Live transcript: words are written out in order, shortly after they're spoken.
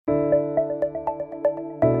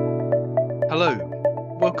Hello,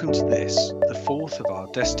 welcome to this, the fourth of our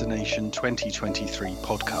Destination 2023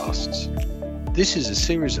 podcasts. This is a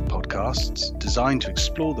series of podcasts designed to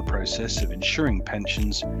explore the process of insuring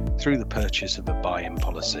pensions through the purchase of a buy-in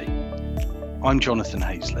policy. I'm Jonathan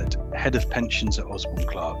Hazlett, Head of Pensions at Osborne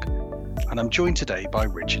Clarke, and I'm joined today by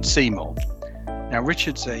Richard Seymour. Now,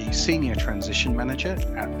 Richard's a Senior Transition Manager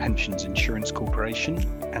at Pensions Insurance Corporation,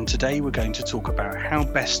 and today we're going to talk about how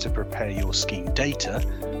best to prepare your scheme data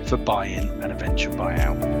for buy-in and eventual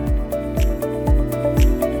buyout.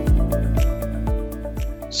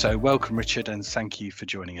 So welcome, Richard, and thank you for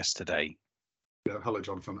joining us today. Yeah, hello,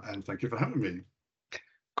 Jonathan, and thank you for having me.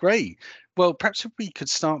 Great. Well, perhaps if we could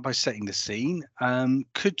start by setting the scene.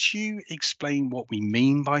 Could you explain what we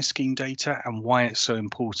mean by scheme data and why it's so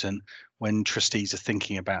important when trustees are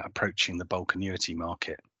thinking about approaching the bulk annuity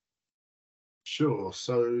market? Sure.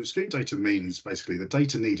 So scheme data means basically the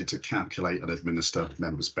data needed to calculate and administer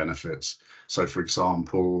members' benefits. So, for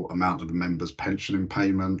example, amount of the member's pension in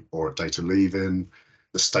payment or a data leave-in,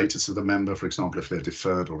 the status of the member, for example, if they're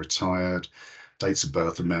deferred or retired, dates of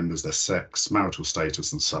birth of members, their sex, marital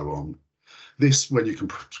status, and so on. This, when you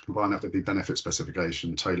can combine that with the benefit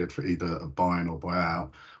specification tailored for either a buy-in or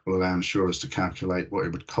buyout, will allow insurers to calculate what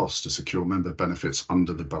it would cost to secure member benefits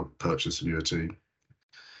under the bulk purchase annuity.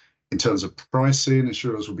 In terms of pricing,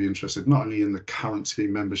 insurers will be interested not only in the current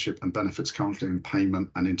scheme membership and benefits currently in payment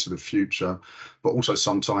and into the future, but also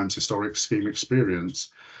sometimes historic scheme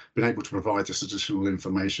experience. Being able to provide this additional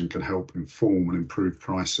information can help inform and improve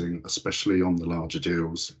pricing, especially on the larger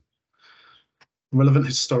deals. Relevant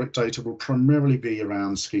historic data will primarily be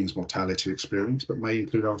around schemes mortality experience, but may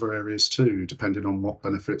include other areas too, depending on what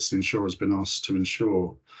benefits the insurer has been asked to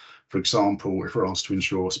insure. For example, if we're asked to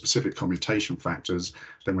insure specific commutation factors,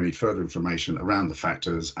 then we need further information around the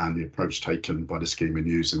factors and the approach taken by the scheme in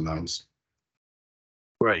using those.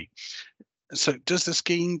 Great. So does the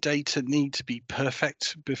scheme data need to be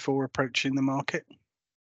perfect before approaching the market?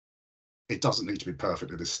 It doesn't need to be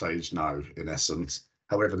perfect at this stage, no, in essence.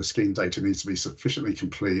 However, the scheme data needs to be sufficiently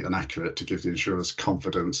complete and accurate to give the insurers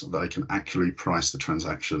confidence that they can accurately price the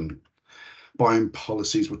transaction. Buy-in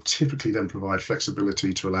policies will typically then provide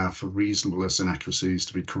flexibility to allow for reasonableness inaccuracies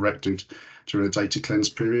to be corrected during a data cleanse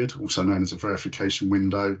period, also known as a verification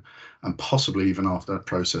window, and possibly even after that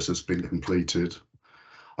process has been completed.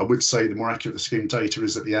 I would say the more accurate the scheme data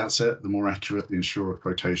is at the outset, the more accurate the insurer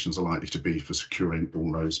quotations are likely to be for securing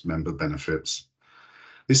all those member benefits.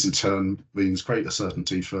 This in turn means greater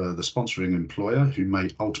certainty for the sponsoring employer, who may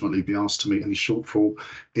ultimately be asked to meet any shortfall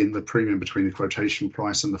in the premium between the quotation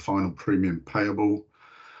price and the final premium payable.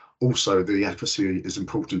 Also, the accuracy is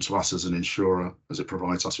important to us as an insurer, as it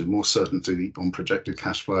provides us with more certainty on projected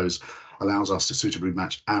cash flows, allows us to suitably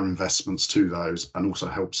match our investments to those, and also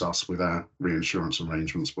helps us with our reinsurance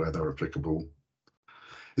arrangements where they're applicable.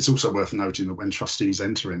 It's also worth noting that when trustees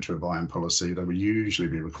enter into a buy-in policy, they will usually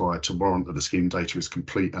be required to warrant that the scheme data is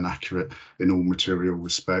complete and accurate in all material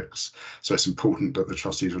respects. So it's important that the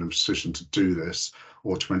trustees are in a position to do this,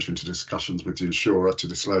 or to enter into discussions with the insurer to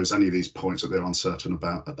disclose any of these points that they're uncertain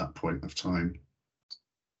about at that point of time.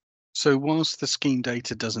 So whilst the scheme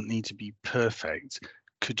data doesn't need to be perfect,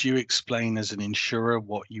 could you explain as an insurer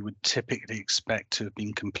what you would typically expect to have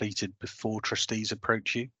been completed before trustees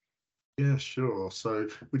approach you? Yeah, sure. So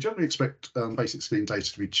we generally expect basic scheme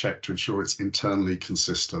data to be checked to ensure it's internally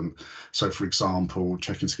consistent. So, for example,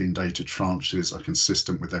 checking scheme data tranches are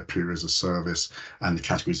consistent with their periods of service, and the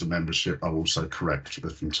categories of membership are also correct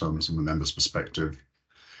in terms of the member's perspective.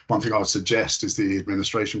 One thing I would suggest is the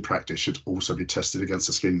administration practice should also be tested against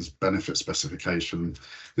the scheme's benefit specification.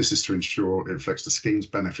 This is to ensure it reflects the scheme's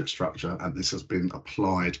benefit structure, and this has been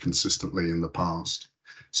applied consistently in the past.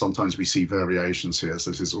 Sometimes we see variations here, so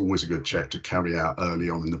this is always a good check to carry out early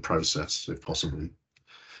on in the process, if possible.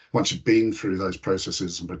 Once you've been through those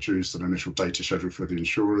processes and produced an initial data schedule for the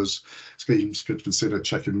insurers, schemes could consider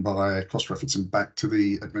checking by cross-referencing back to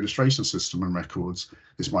the administration system and records.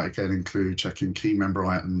 This might again include checking key member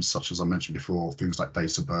items, such as I mentioned before, things like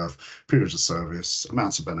dates of birth, periods of service,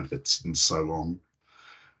 amounts of benefits, and so on.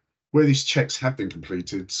 Where these checks have been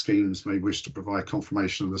completed, schemes may wish to provide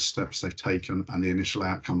confirmation of the steps they've taken and the initial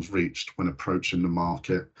outcomes reached when approaching the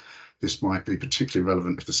market. This might be particularly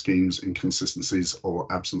relevant if the scheme's inconsistencies or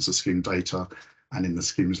absence of scheme data and in the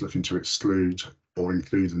scheme is looking to exclude or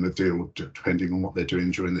include in the deal, depending on what they're doing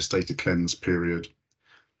during this data cleanse period.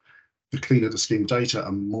 The cleaner the scheme data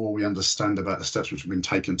and more we understand about the steps which have been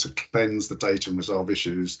taken to cleanse the data and resolve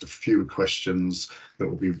issues, the fewer questions that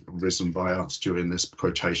will be risen by us during this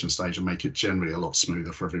quotation stage and make it generally a lot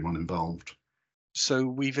smoother for everyone involved. So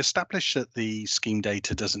we've established that the scheme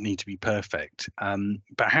data doesn't need to be perfect,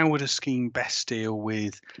 but how would a scheme best deal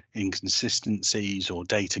with inconsistencies or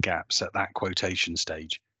data gaps at that quotation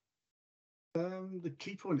stage? The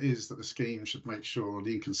key point is that the scheme should make sure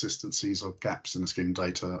the inconsistencies or gaps in the scheme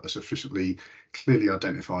data are sufficiently clearly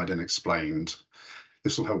identified and explained.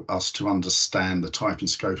 This will help us to understand the type and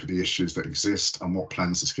scope of the issues that exist and what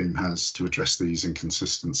plans the scheme has to address these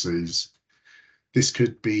inconsistencies. This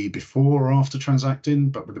could be before or after transacting,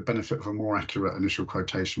 but with the benefit of a more accurate initial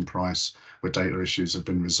quotation price where data issues have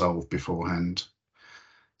been resolved beforehand.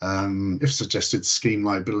 If suggested scheme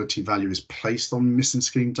liability value is placed on missing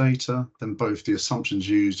scheme data, then both the assumptions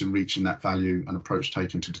used in reaching that value and approach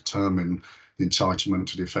taken to determine the entitlement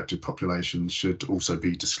to the affected population should also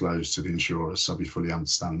be disclosed to the insurer, so we fully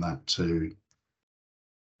understand that too.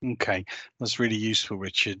 Okay, that's really useful,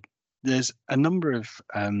 Richard. There's a number of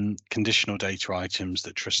conditional data items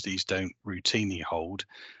that trustees don't routinely hold.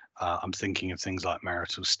 I'm thinking of things like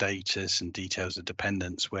marital status and details of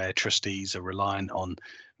dependents, where trustees are reliant on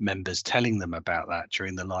members telling them about that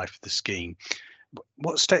during the life of the scheme.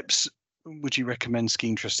 What steps would you recommend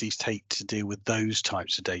scheme trustees take to deal with those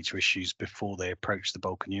types of data issues before they approach the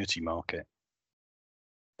bulk annuity market?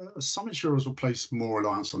 Some insurers will place more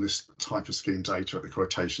reliance on this type of scheme data at the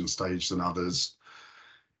quotation stage than others.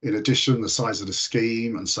 In addition, the size of the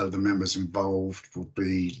scheme and so the members involved will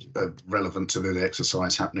be relevant to the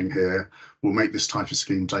exercise happening here, will make this type of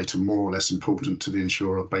scheme data more or less important to the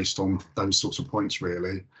insurer based on those sorts of points,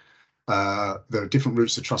 really. There are different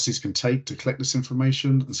routes that trustees can take to collect this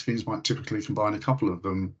information, and schemes might typically combine a couple of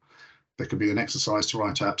them. There could be an exercise to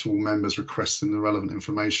write out to all members requesting the relevant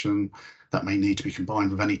information that may need to be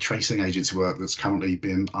combined with any tracing agency work that's currently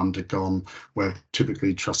been undergone, where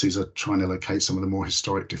typically trustees are trying to locate some of the more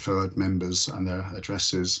historic deferred members and their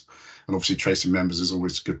addresses. And obviously tracing members is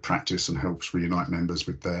always good practice and helps reunite members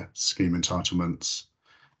with their scheme entitlements.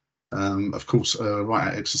 Of course,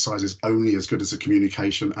 write-out exercise is only as good as the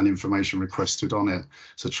communication and information requested on it.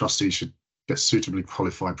 So trustees should get suitably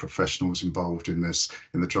qualified professionals involved in this,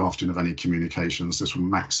 in the drafting of any communications. This will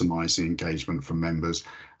maximise the engagement from members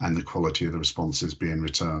and the quality of the responses being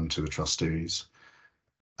returned to the trustees.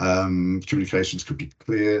 Communications could be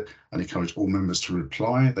clear and encourage all members to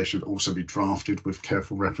reply. They should also be drafted with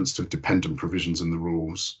careful reference to dependent provisions in the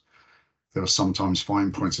rules. There are sometimes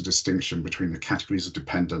fine points of distinction between the categories of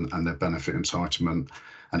dependent and their benefit entitlement,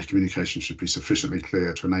 and the communication should be sufficiently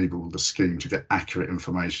clear to enable the scheme to get accurate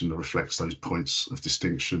information that reflects those points of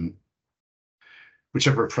distinction.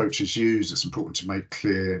 Whichever approach is used, it's important to make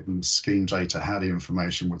clear in the scheme data how the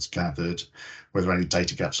information was gathered, whether any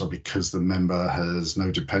data gaps are because the member has no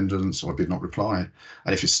dependents or did not reply,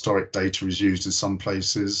 and if historic data is used in some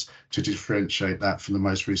places to differentiate that from the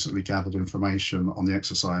most recently gathered information on the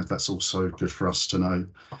exercise. That's also good for us to know.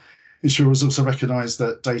 Insurers also recognise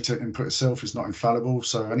that data input itself is not infallible,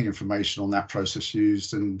 so any information on that process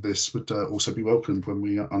used in this would also be welcomed when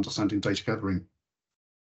we are understanding data gathering.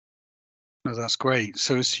 No, that's great.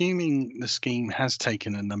 So assuming the scheme has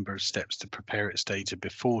taken a number of steps to prepare its data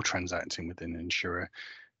before transacting with an insurer,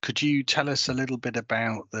 could you tell us a little bit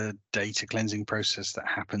about the data cleansing process that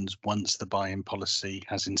happens once the buy-in policy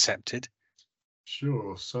has incepted?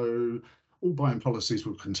 Sure. So all buy-in policies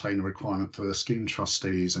will contain a requirement for the scheme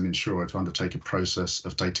trustees and insurer to undertake a process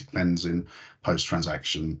of data cleansing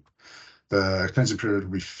post-transaction. The cleansing period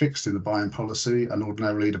will be fixed in the buy-in policy, and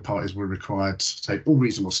ordinarily the parties were required to take all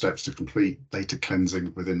reasonable steps to complete data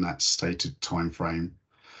cleansing within that stated time frame.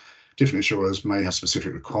 Different insurers may have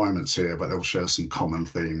specific requirements here, but they'll share some common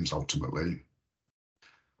themes ultimately.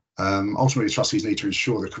 Ultimately, trustees need to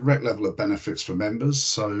ensure the correct level of benefits for members.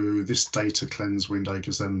 So this data cleanse window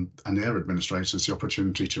gives them and their administrators the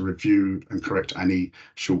opportunity to review and correct any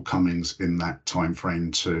shortcomings in that time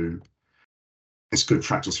frame too. It's good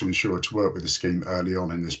practice for insurer to work with the scheme early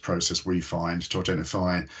on in this process, we find, to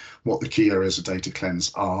identify what the key areas of data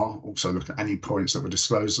cleanse are, also look at any points that were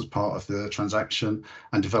disclosed as part of the transaction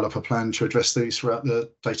and develop a plan to address these throughout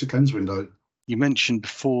the data cleanse window. You mentioned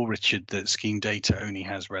before, Richard, that scheme data only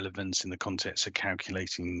has relevance in the context of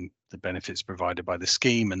calculating the benefits provided by the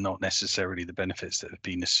scheme and not necessarily the benefits that have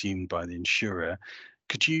been assumed by the insurer.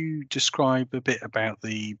 Could you describe a bit about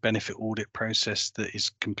the benefit audit process that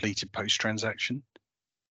is completed post-transaction?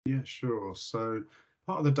 Yeah, sure. So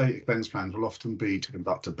part of the data cleanse plan will often be to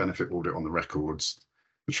conduct a benefit audit on the records.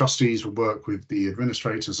 The trustees will work with the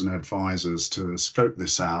administrators and advisors to scope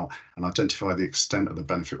this out and identify the extent of the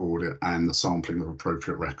benefit audit and the sampling of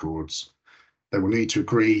appropriate records. They will need to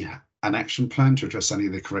agree an action plan to address any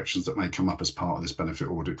of the corrections that may come up as part of this benefit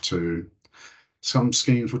audit too. Some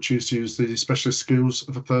schemes will choose to use the specialist skills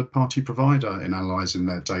of a third-party provider in analysing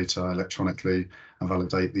their data electronically and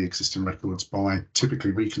validate the existing records by typically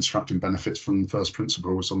reconstructing benefits from first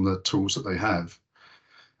principles on the tools that they have.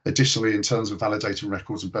 Additionally, in terms of validating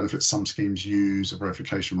records and benefits, some schemes use a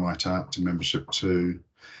verification write-out to membership too.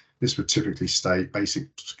 This would typically state basic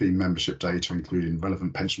scheme membership data, including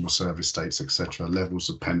relevant pensionable service dates, etc., levels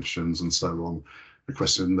of pensions and so on,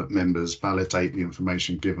 requesting that members validate the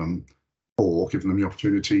information given or giving them the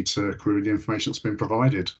opportunity to query the information that's been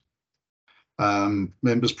provided.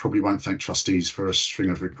 Members probably won't thank trustees for a string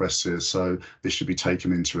of requests here, so this should be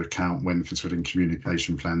taken into account when considering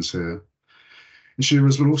communication plans here.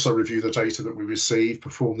 Insurers will also review the data that we receive,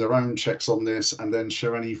 perform their own checks on this, and then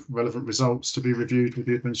share any relevant results to be reviewed with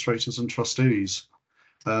the administrators and trustees.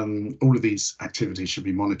 All of these activities should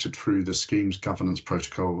be monitored through the scheme's governance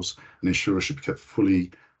protocols, and insurers should be kept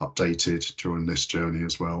fully updated during this journey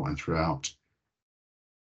as well and throughout.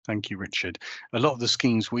 Thank you, Richard. A lot of the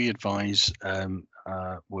schemes we advise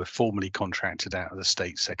were formally contracted out of the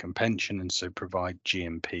state second pension and so provide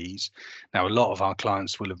GMPs. Now, a lot of our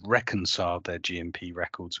clients will have reconciled their GMP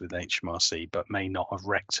records with HMRC, but may not have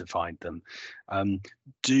rectified them.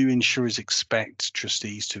 Do insurers expect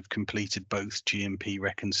trustees to have completed both GMP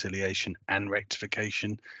reconciliation and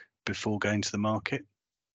rectification before going to the market?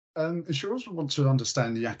 Insurers will want to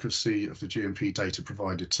understand the accuracy of the GMP data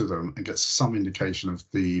provided to them and get some indication of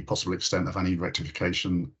the possible extent of any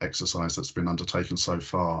rectification exercise that's been undertaken so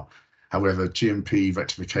far. However, GMP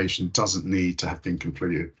rectification doesn't need to have been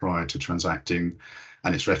completed prior to transacting,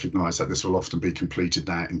 and it's recognised that this will often be completed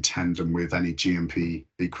now in tandem with any GMP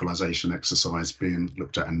equalisation exercise being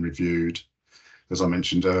looked at and reviewed. As I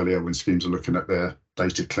mentioned earlier, when schemes are looking at their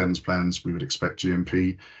data cleanse plans, we would expect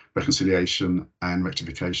GMP reconciliation and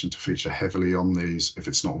rectification to feature heavily on these if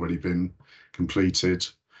it's not already been completed.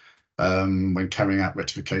 When carrying out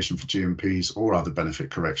rectification for GMPs or other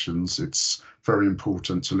benefit corrections, it's very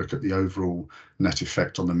important to look at the overall net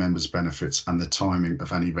effect on the members' benefits and the timing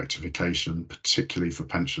of any rectification, particularly for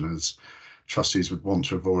pensioners. Trustees would want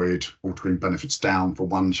to avoid altering benefits down for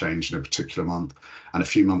one change in a particular month and a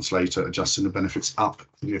few months later adjusting the benefits up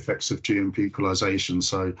for the effects of GMP equalisation.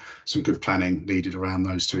 So some good planning needed around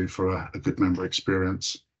those two for a good member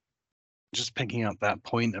experience. Just picking up that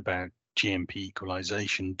point about GMP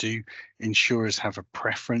equalisation, do insurers have a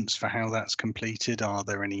preference for how that's completed? Are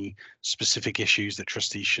there any specific issues that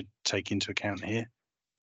trustees should take into account here?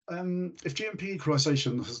 If GMP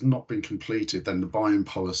equalisation has not been completed, then the buy-in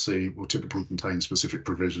policy will typically contain specific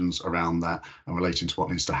provisions around that and relating to what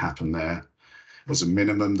needs to happen there. As a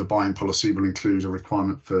minimum, the buy-in policy will include a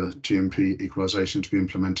requirement for GMP equalisation to be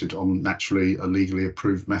implemented on naturally a legally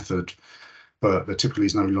approved method, but there typically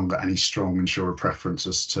is no longer any strong insurer preference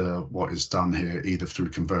as to what is done here, either through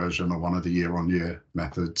conversion or one of the year-on-year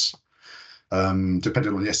methods.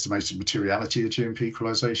 Depending on the estimated materiality of GMP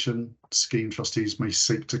equalisation, scheme trustees may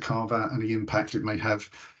seek to carve out any impact it may have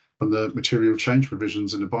on the material change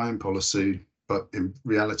provisions in the buy-in policy, but in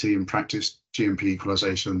reality, in practice, GMP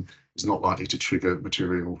equalisation is not likely to trigger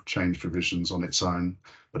material change provisions on its own,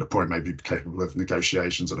 but a point may be capable of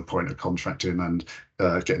negotiations at a point of contracting and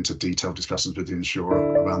get into detailed discussions with the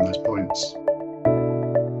insurer around those points.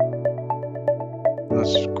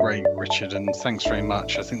 That's great, Richard, and thanks very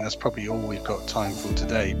much. I think that's probably all we've got time for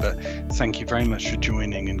today, but thank you very much for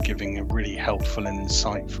joining and giving a really helpful and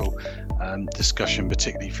insightful discussion,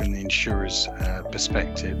 particularly from the insurer's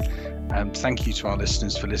perspective. Thank you to our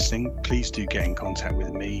listeners for listening. Please do get in contact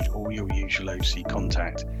with me or your usual OC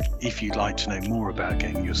contact if you'd like to know more about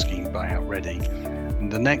getting your scheme buyout ready.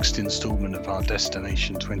 And the next instalment of our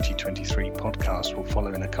Destination 2023 podcast will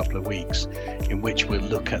follow in a couple of weeks, in which we'll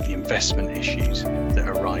look at the investment issues that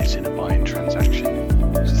arise in a buy-in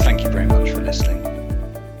transaction. So thank you very much for listening.